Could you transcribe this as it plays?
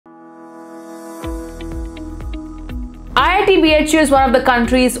IIT BHU is one of the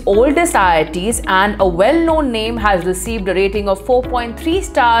country's oldest IITs, and a well-known name has received a rating of 4.3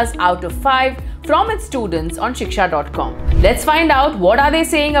 stars out of 5 from its students on shiksha.com. Let's find out what are they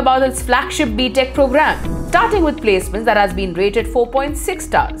saying about its flagship BTech program, starting with placements that has been rated 4.6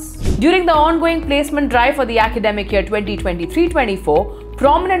 stars. During the ongoing placement drive for the academic year 2023-24,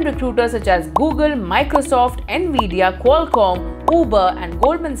 prominent recruiters such as Google, Microsoft, Nvidia, Qualcomm, Uber and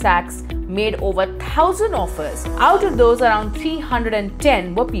Goldman Sachs made over 1,000 offers. Out of those, around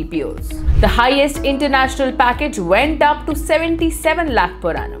 310 were PPOs. The highest international package went up to 77 lakh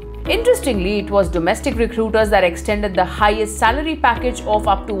per annum. Interestingly, it was domestic recruiters that extended the highest salary package of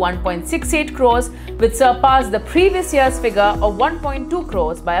up to 1.68 crores, which surpassed the previous year's figure of 1.2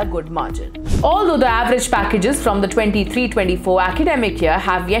 crores by a good margin. Although the average packages from the 23-24 academic year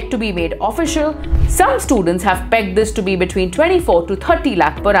have yet to be made official, some students have pegged this to be between 24 to 30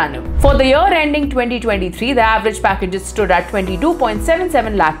 lakh per annum. For the year ending 2023, the average packages stood at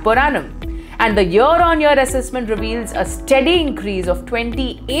 22.77 lakh per annum. And the year-on-year assessment reveals a steady increase of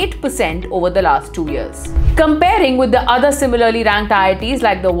 28% over the last 2 years. Comparing with the other similarly ranked IITs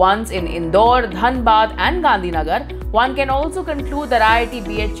like the ones in Indore, Dhanbad and Gandhinagar, one can also conclude that IIT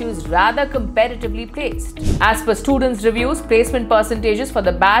BHU is rather competitively placed. As per students' reviews, placement percentages for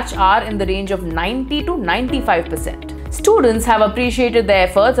the batch are in the range of 90 to 95%. Students have appreciated the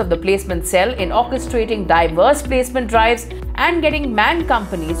efforts of the placement cell in orchestrating diverse placement drives and getting manned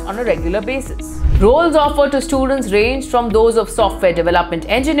companies on a regular basis. Roles offered to students range from those of software development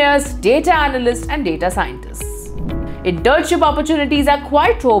engineers, data analysts and data scientists. Internship opportunities are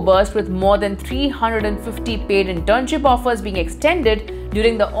quite robust, with more than 350 paid internship offers being extended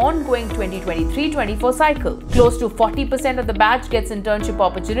during the ongoing 2023-24 cycle. Close to 40% of the batch gets internship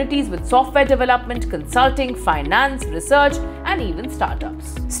opportunities with software development, consulting, finance, research and even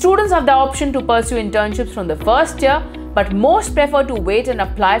startups. Students have the option to pursue internships from the first year, but most prefer to wait and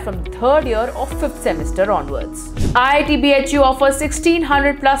apply from the third year or fifth semester onwards. IIT BHU offers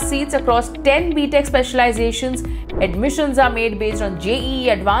 1600 plus seats across 10 BTech specializations. Admissions are made based on JEE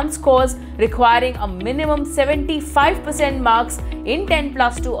advanced scores requiring a minimum 75% marks in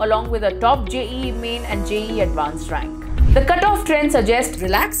 10+2 along with a top JEE main and JEE advanced rank. The cutoff trend suggests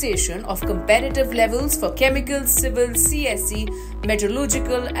relaxation of competitive levels for chemical, civil, CSE,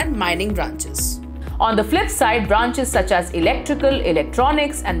 metallurgical and mining branches. On the flip side, branches such as electrical,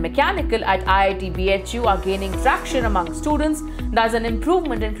 electronics and mechanical at IIT BHU are gaining traction among students. Thus an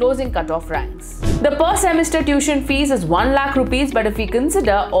improvement in closing cutoff ranks. The per semester tuition fees is 1 lakh rupees, but if we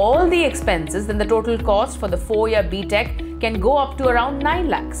consider all the expenses, then the total cost for the 4-year BTech can go up to around 9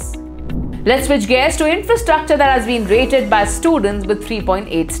 lakhs. Let's switch gears to infrastructure that has been rated by students with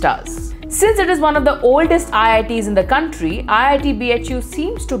 3.8 stars. Since it is one of the oldest IITs in the country, IIT BHU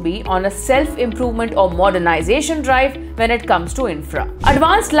seems to be on a self-improvement or modernization drive when it comes to infra.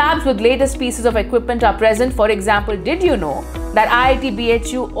 Advanced labs with latest pieces of equipment are present. For example, did you know that IIT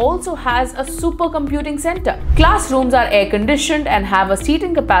BHU also has a supercomputing center? Classrooms are air-conditioned and have a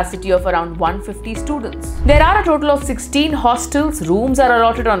seating capacity of around 150 students. There are a total of 16 hostels. Rooms are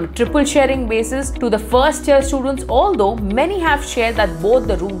allotted on a triple sharing basis to the first-year students, although many have shared that both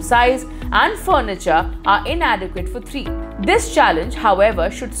the room size and furniture are inadequate for 3. This challenge, however,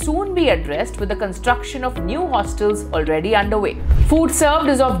 should soon be addressed with the construction of new hostels already underway. Food served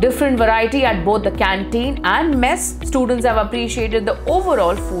is of different variety at both the canteen and mess. Students have appreciated the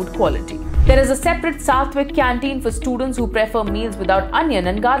overall food quality. There is a separate Southwick canteen for students who prefer meals without onion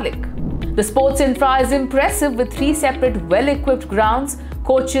and garlic. The sports infra is impressive with 3 separate well-equipped grounds.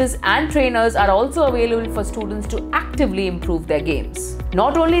 Coaches and trainers are also available for students to actively improve their games.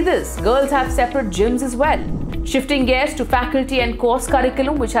 Not only this, girls have separate gyms as well. Shifting gears to faculty and course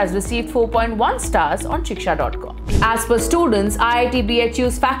curriculum, which has received 4.1 stars on shiksha.com. As per students, IIT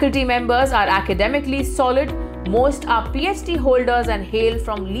BHU's faculty members are academically solid. Most are PhD holders and hail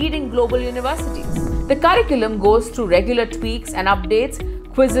from leading global universities. The curriculum goes through regular tweaks and updates.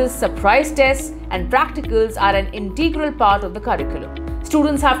 Quizzes, surprise tests and practicals are an integral part of the curriculum.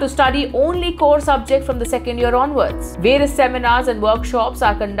 Students have to study only core subjects from the second year onwards. Various seminars and workshops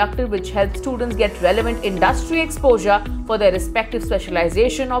are conducted which help students get relevant industry exposure for their respective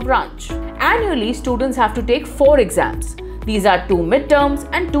specialization or branch. Annually, students have to take 4 exams. These are 2 midterms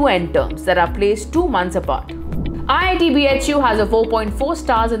and 2 end terms that are placed 2 months apart. IIT BHU has a 4.4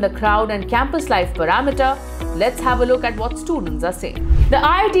 stars in the crowd and campus life parameter. Let's have a look at what students are saying. The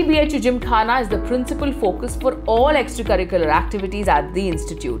IIT BHU Gymkhana is the principal focus for all extracurricular activities at the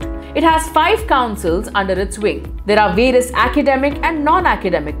institute. It has 5 councils under its wing. There are various academic and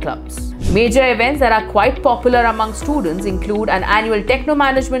non-academic clubs. Major events that are quite popular among students include an annual Techno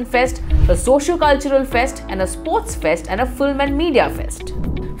Management Fest, a Socio-Cultural Fest, and a Sports Fest and a Film and Media Fest.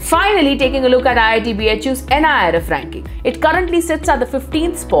 Finally, taking a look at IIT BHU's NIRF ranking. It currently sits at the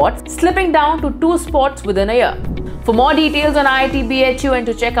 15th spot, slipping down to 2 spots within a year. For more details on IIT BHU and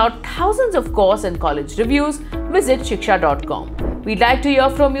to check out thousands of course and college reviews, visit shiksha.com. We'd like to hear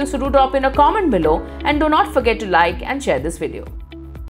from you, so do drop in a comment below and do not forget to like and share this video.